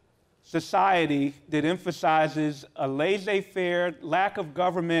neoliberal society that emphasizes a laissez-faire, lack of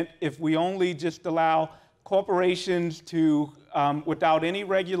government, if we only just allow corporations to, without any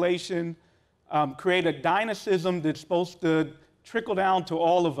regulation, create a dynastism that's supposed to trickle down to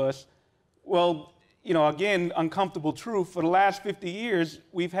all of us. Well, again, uncomfortable truth, for the last 50 years,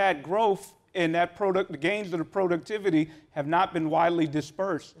 we've had growth and the gains of the productivity have not been widely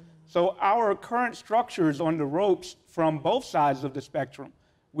dispersed. So our current structure is on the ropes from both sides of the spectrum.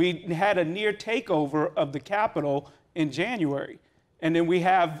 We had a near takeover of the Capitol in January. And then we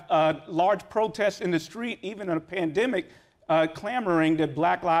have large protests in the street, even in a pandemic, clamoring that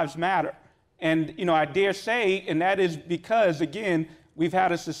Black Lives Matter. And, I dare say, and that is because, again, we've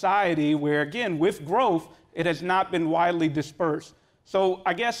had a society where, again, with growth, it has not been widely dispersed. So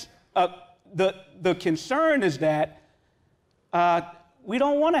I guess the concern is that we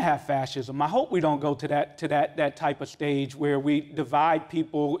don't want to have fascism. I hope we don't go to that type of stage where we divide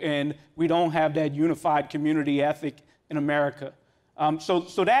people and we don't have that unified community ethic in America.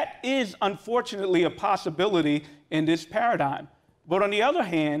 So that is unfortunately a possibility in this paradigm. But on the other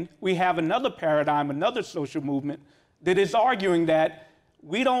hand, we have another paradigm, another social movement that is arguing that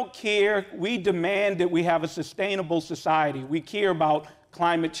we don't care, we demand that we have a sustainable society. We care about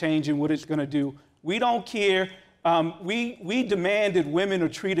climate change and what it's going to do. We don't care. We demand that women are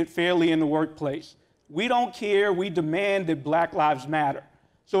treated fairly in the workplace. We don't care. We demand that Black Lives Matter.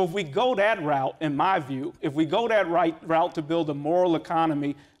 So if we go that route, in my view, if we go that route to build a moral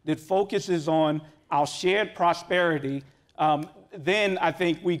economy that focuses on our shared prosperity, then I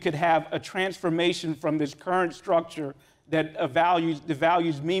think we could have a transformation from this current structure that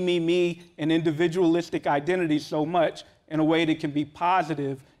values me, and individualistic identity so much in a way that can be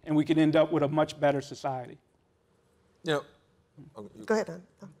positive, and we can end up with a much better society. Go ahead, Ann.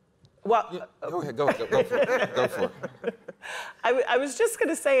 Well, go ahead, go for it. Go for it. I was just going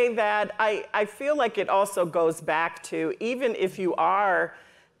to say that I feel like it also goes back to, even if you are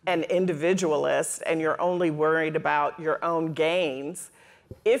an individualist and you're only worried about your own gains,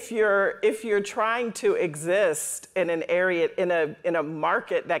 if you're trying to exist in an area, in a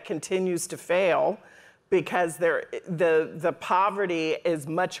market that continues to fail, because the poverty is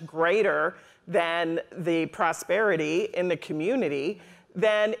much greater than the prosperity in the community,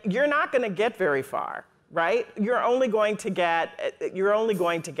 then you're not going to get very far, right? You're only going to get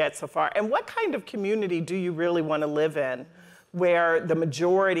so far. And what kind of community do you really want to live in where the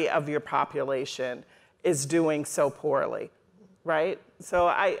majority of your population is doing so poorly, right? So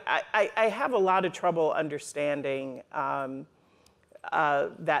I have a lot of trouble understanding that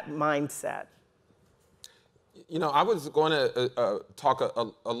mindset. You know, I was going to talk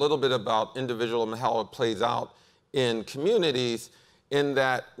a little bit about individualism and how it plays out in communities, in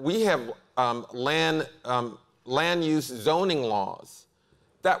that we have land use zoning laws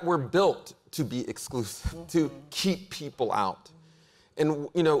that were built to be exclusive, to keep people out. And,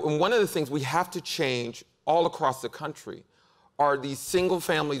 you know, and one of the things we have to change all across the country are these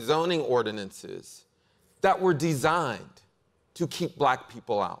single-family zoning ordinances that were designed to keep Black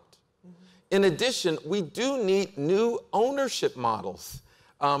people out. In addition, we do need new ownership models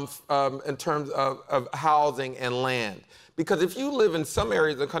in terms of housing and land. Because if you live in some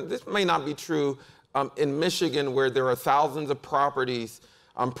areas of the country, this may not be true in Michigan, where there are thousands of properties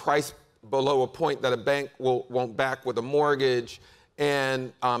priced below a point that a bank won't back with a mortgage,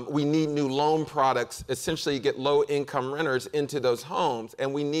 and we need new loan products, essentially get low-income renters into those homes,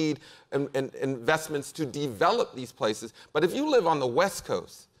 and we need investments to develop these places. But if you live on the West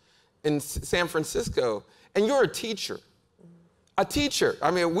Coast, in San Francisco, and you're a teacher,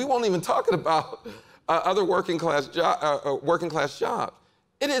 I mean, we won't even talk about other working class jobs.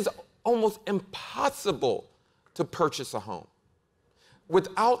 It is almost impossible to purchase a home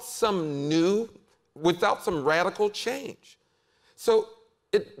without some radical change. So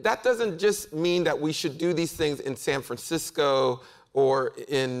that doesn't just mean that we should do these things in San Francisco or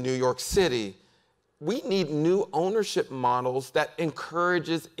in New York City. We need new ownership models that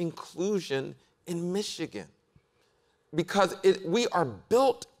encourages inclusion in Michigan, because we are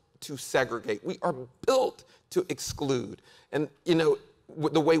built to segregate. We are built to exclude. And, you know,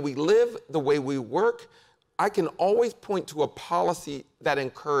 the way we live, the way we work, I can always point to a policy that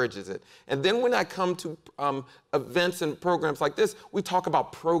encourages it. And then when I come to events and programs like this, we talk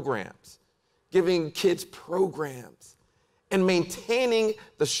about programs, giving kids programs, and maintaining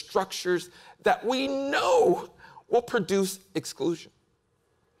the structures that we know will produce exclusion.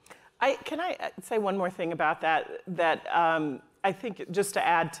 Can I say one more thing about that? I think, just to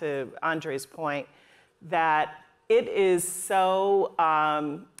add to Andre's point, that it is so,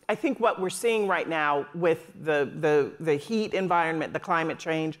 I think what we're seeing right now with the heat environment, the climate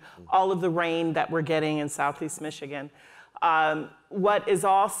change, all of the rain that we're getting in Southeast Michigan, what is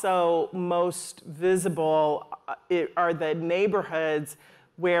also most visible are the neighborhoods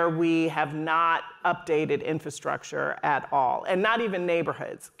where we have not updated infrastructure at all. And not even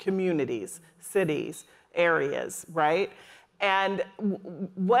neighborhoods, communities, cities, areas, right? And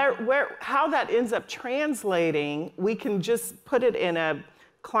how that ends up translating, we can just put it in a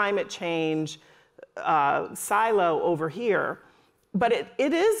climate change silo over here. But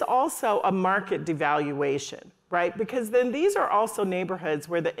it is also a market devaluation, right? Because then these are also neighborhoods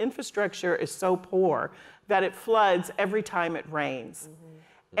where the infrastructure is so poor that it floods every time it rains.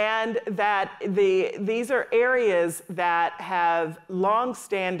 And that these are areas that have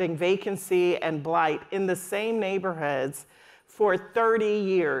long-standing vacancy and blight in the same neighborhoods for 30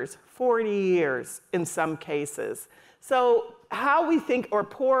 years, 40 years in some cases. So how we think, or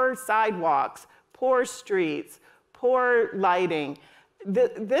poor sidewalks, poor streets, poor lighting,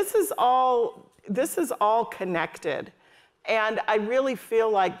 this is all connected. And I really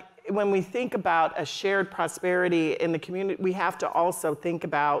feel like when we think about a shared prosperity in the community, we have to also think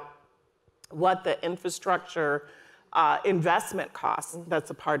about what the infrastructure investment costs,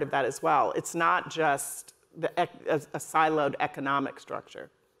 that's a part of that as well. It's not just a siloed economic structure.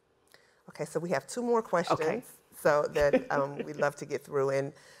 Okay, so we have two more questions so that we'd love to get through.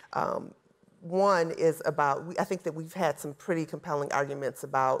 And one is about, I think that we've had some pretty compelling arguments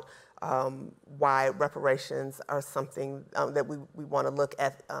about why reparations are something that we want to look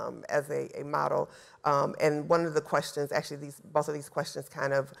at as a model. And one of the questions, actually both of these questions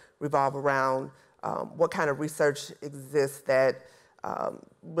kind of revolve around what kind of research exists that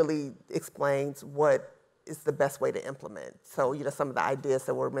really explains what is the best way to implement. So, you know, some of the ideas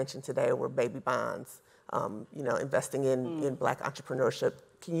that were mentioned today were baby bonds, you know, investing in Black entrepreneurship.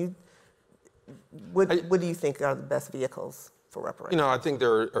 What do you think are the best vehicles for reparations? You know, I think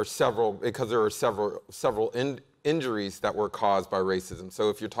there are several, because there are several injuries that were caused by racism. So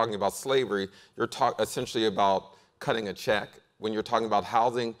if you're talking about slavery, you're essentially about cutting a check. When you're talking about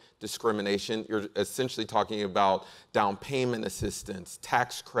housing discrimination, you're essentially talking about down payment assistance,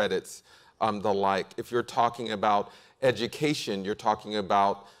 tax credits, the like. If you're talking about education, you're talking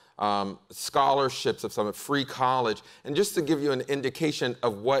about scholarships of some free college. And just to give you an indication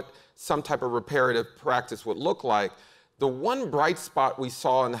of what some type of reparative practice would look like, the one bright spot we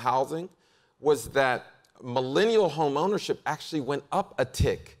saw in housing was that millennial home ownership actually went up a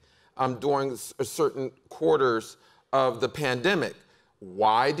tick during certain quarters of the pandemic.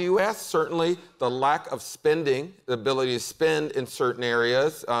 Why, do you ask? Certainly the lack of spending, the ability to spend in certain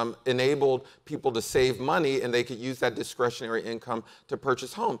areas enabled people to save money, and they could use that discretionary income to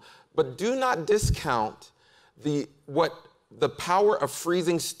purchase home. But do not discount what the power of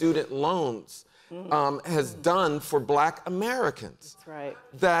freezing student loans has done for Black Americans. That's right.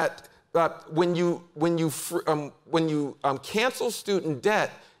 That when you cancel student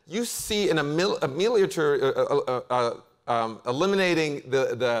debt, you see an eliminating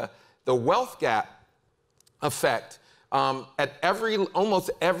the wealth gap effect at almost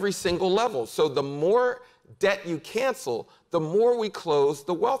every single level. So the more debt you cancel, the more we close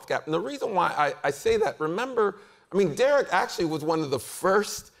the wealth gap. And the reason why I say that, remember, I mean, Darrick actually was one of the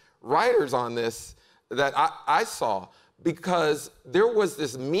first writers on this that I saw, because there was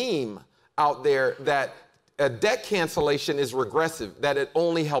this meme out there that debt cancellation is regressive, that it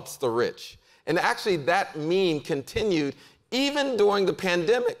only helps the rich. And actually that meme continued even during the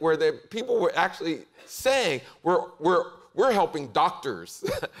pandemic, where people were actually saying, we're helping doctors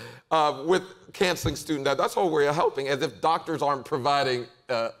with canceling student debt. That's what we're helping, as if doctors aren't providing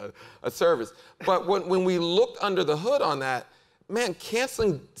a service. But when we looked under the hood on that, man,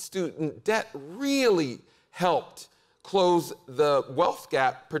 canceling student debt really helped close the wealth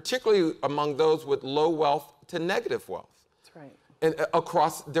gap, particularly among those with low wealth to negative wealth. That's right. And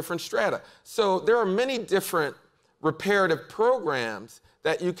across different strata. So there are many different reparative programs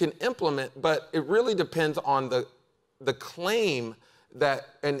that you can implement, but it really depends on the claim that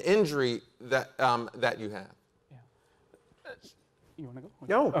an injury that you have. Yeah. You want to go?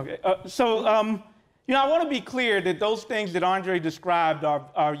 No. Okay. You know, I want to be clear that those things that Andre described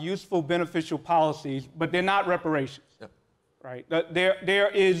are useful, beneficial policies, but they're not reparations. Yeah. Right? There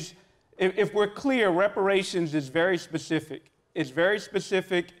is, if we're clear, reparations is very specific. It's very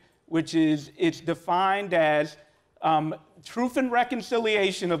specific, which is, it's defined as truth and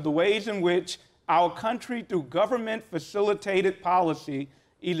reconciliation of the ways in which our country, through government-facilitated policy,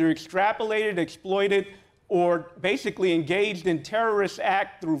 either extrapolated, exploited, or basically engaged in terrorist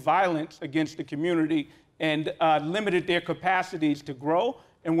act through violence against the community and limited their capacities to grow.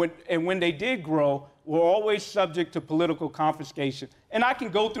 And when they did grow, were always subject to political confiscation. And I can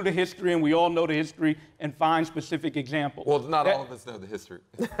go through the history, and we all know the history, and find specific examples. Well, not all of us know the history.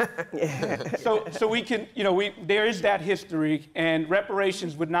 So we can, you know, there is that history, and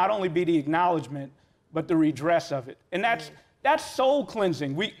reparations would not only be the acknowledgement, but the redress of it. And that's soul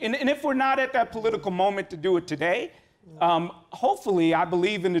cleansing. And if we're not at that political moment to do it today, hopefully, I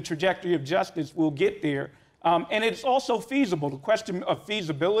believe in the trajectory of justice, we'll get there. And it's also feasible. The question of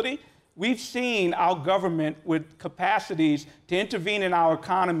feasibility, we've seen our government with capacities to intervene in our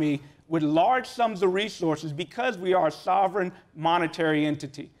economy with large sums of resources because we are a sovereign monetary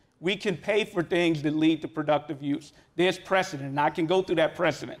entity. We can pay for things that lead to productive use. There's precedent, and I can go through that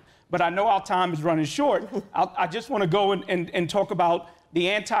precedent. But I know our time is running short. I just want to go and talk about the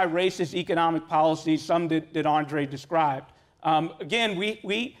anti-racist economic policies, some that Andre described. Again,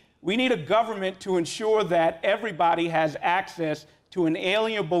 we need a government to ensure that everybody has access to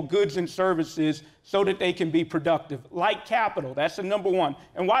inalienable goods and services so that they can be productive, like capital. That's the number one.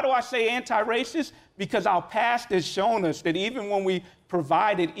 And why do I say anti-racist? Because our past has shown us that even when we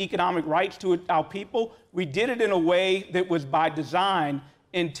provided economic rights to our people, we did it in a way that was by design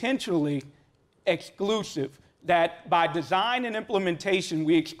intentionally exclusive, that by design and implementation,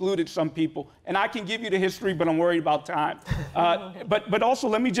 we excluded some people. And I can give you the history, but I'm worried about time. But also,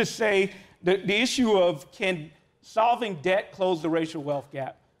 let me just say the issue of can solving debt close the racial wealth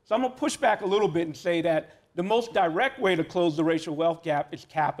gap. So I'm gonna push back a little bit and say that the most direct way to close the racial wealth gap is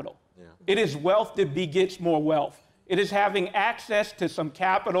capital. Yeah. It is wealth that begets more wealth. It is having access to some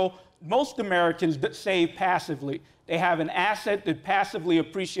capital. Most Americans that save passively. They have an asset that passively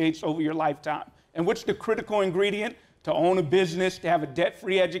appreciates over your lifetime. And what's the critical ingredient? To own a business, to have a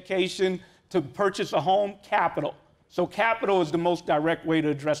debt-free education, to purchase a home? Capital. So capital is the most direct way to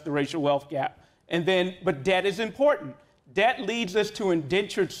address the racial wealth gap. But debt is important. Debt leads us to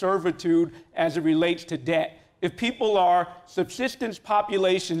indentured servitude as it relates to debt. If people are subsistence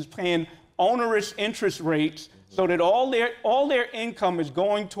populations paying onerous interest rates so that all their income is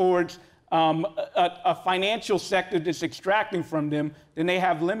going towards a financial sector that's extracting from them, then they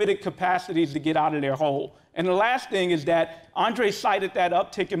have limited capacities to get out of their hole. And the last thing is that Andre cited that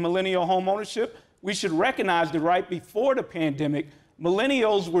uptick in millennial home ownership. We should recognize that right before the pandemic,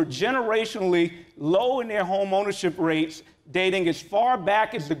 millennials were generationally low in their home ownership rates, dating as far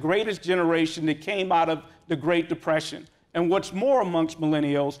back as the greatest generation that came out of the Great Depression. And what's more, amongst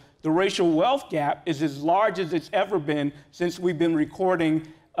millennials, the racial wealth gap is as large as it's ever been since we've been recording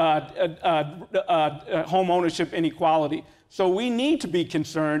home ownership inequality. So we need to be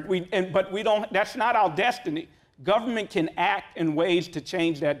concerned, but we don't. That's not our destiny. Government can act in ways to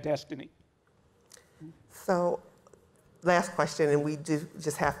change that destiny. So, last question, and we do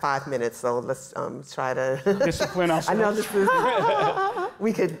just have 5 minutes, so let's try to discipline ourselves. I know this is,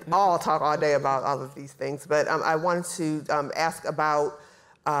 we could all talk all day about all of these things, but I wanted to ask about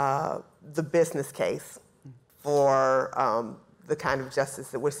the business case for the kind of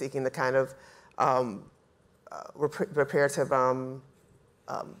justice that we're seeking, the kind of reparative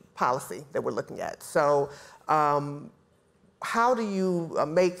policy that we're looking at. So how do you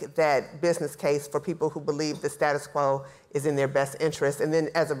make that business case for people who believe the status quo is in their best interest? And then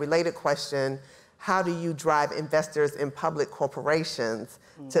as a related question, how do you drive investors in public corporations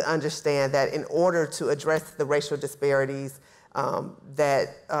to understand that in order to address the racial disparities, that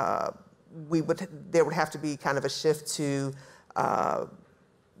there would have to be kind of a shift to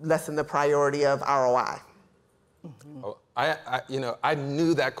lessen the priority of ROI? Mm-hmm. Oh, I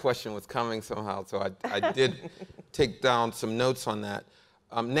knew that question was coming somehow, so I did take down some notes on that.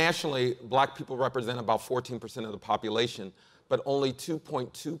 Nationally, black people represent about 14% of the population, but only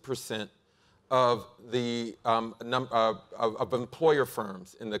 2.2% of the of employer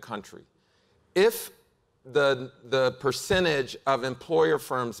firms in the country. If the percentage of employer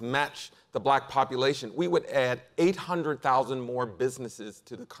firms match the black population, we would add 800,000 more businesses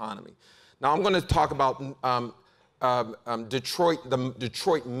to the economy. Now I'm going to talk about Detroit, the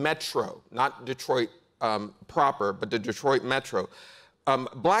Detroit Metro, not Detroit proper, but the Detroit Metro.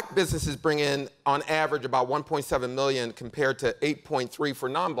 Black businesses bring in, on average, about 1.7 million compared to 8.3 for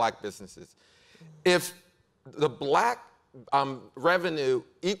non-black businesses. If the black revenue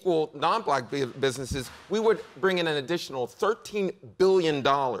equal non-black businesses, we would bring in an additional $13 billion.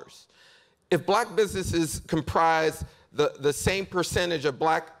 If black businesses comprise the same percentage of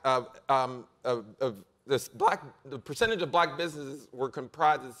the percentage of black businesses were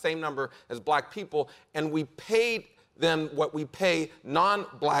comprised of the same number as black people, and we paid them what we pay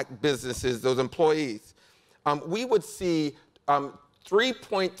non-black businesses, those employees, we would see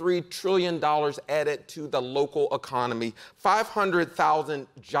 $3.3 trillion added to the local economy, 500,000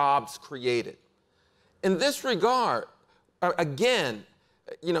 jobs created. In this regard, again,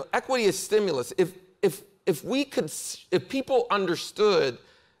 equity is stimulus. If people understood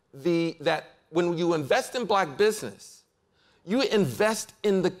that when you invest in black business, you invest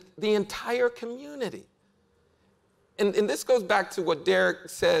in the entire community. And this goes back to what Darrick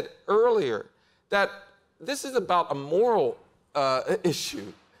said earlier, that this is about a moral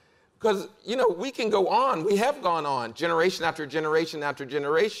issue. Because, we can go on, we have gone on, generation after generation after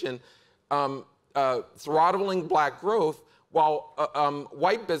generation, throttling black growth while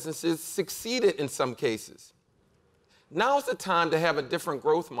white businesses succeeded in some cases. Now's the time to have a different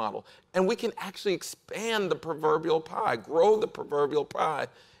growth model, and we can actually expand the proverbial pie, grow the proverbial pie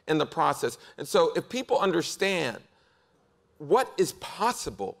in the process. And so if people understand what is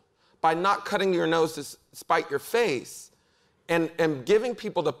possible by not cutting your nose to spite your face and giving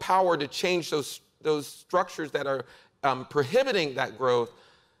people the power to change those structures that are prohibiting that growth,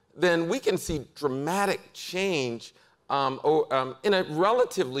 then we can see dramatic change in a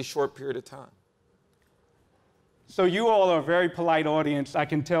relatively short period of time. So you all are a very polite audience. I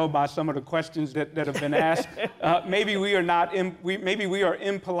can tell by some of the questions that have been asked. Maybe we are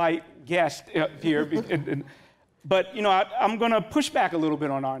impolite guests here. But I'm going to push back a little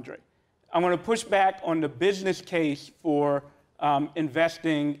bit on Andre. I'm going to push back on the business case for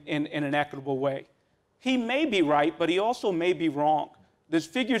investing in an equitable way. He may be right, but he also may be wrong. There's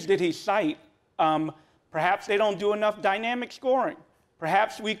figures that he cites. Perhaps they don't do enough dynamic scoring.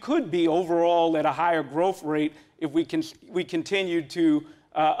 Perhaps we could be overall at a higher growth rate if we continue to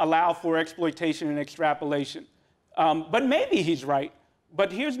allow for exploitation and extrapolation. But maybe he's right.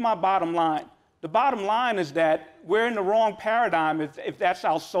 But here's my bottom line. The bottom line is that we're in the wrong paradigm if that's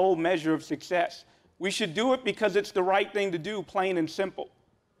our sole measure of success. We should do it because it's the right thing to do, plain and simple.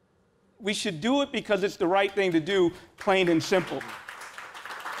 We should do it because it's the right thing to do, plain and simple.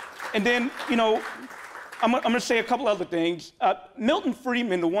 And then, I'm going to say a couple other things. Milton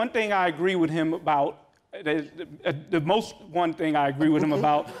Friedman, the one thing I agree with him about, one thing I agree with him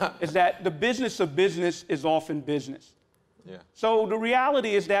about is that the business of business is often business. Yeah. So the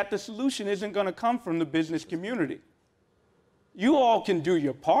reality is that the solution isn't going to come from the business community. You all can do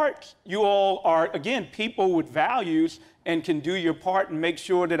your part. You all are, again, people with values and can do your part and make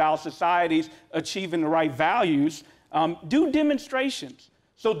sure that our society's achieving the right values. Do demonstrations.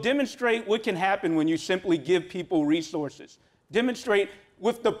 So demonstrate what can happen when you simply give people resources. Demonstrate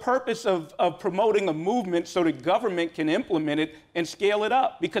with the purpose of promoting a movement so the government can implement it and scale it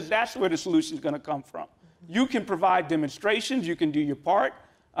up, because that's where the solution is going to come from. You can provide demonstrations, you can do your part,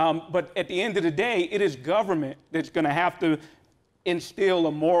 but at the end of the day, it is government that's going to have to instill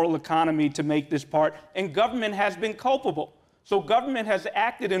a moral economy to make this part, and government has been culpable. So government has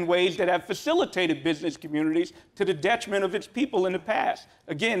acted in ways that have facilitated business communities to the detriment of its people in the past.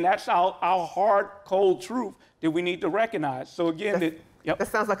 Again, that's our hard, cold truth that we need to recognize. So again, that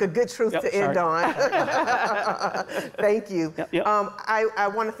sounds like a good truth to end on. Thank you.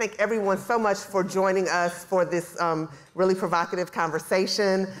 I want to thank everyone so much for joining us for this really provocative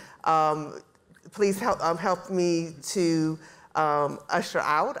conversation. Please help me to usher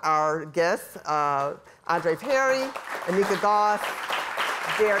out our guests, Andre Perry, Anika Goss,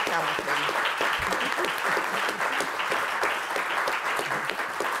 Darrick Hamilton.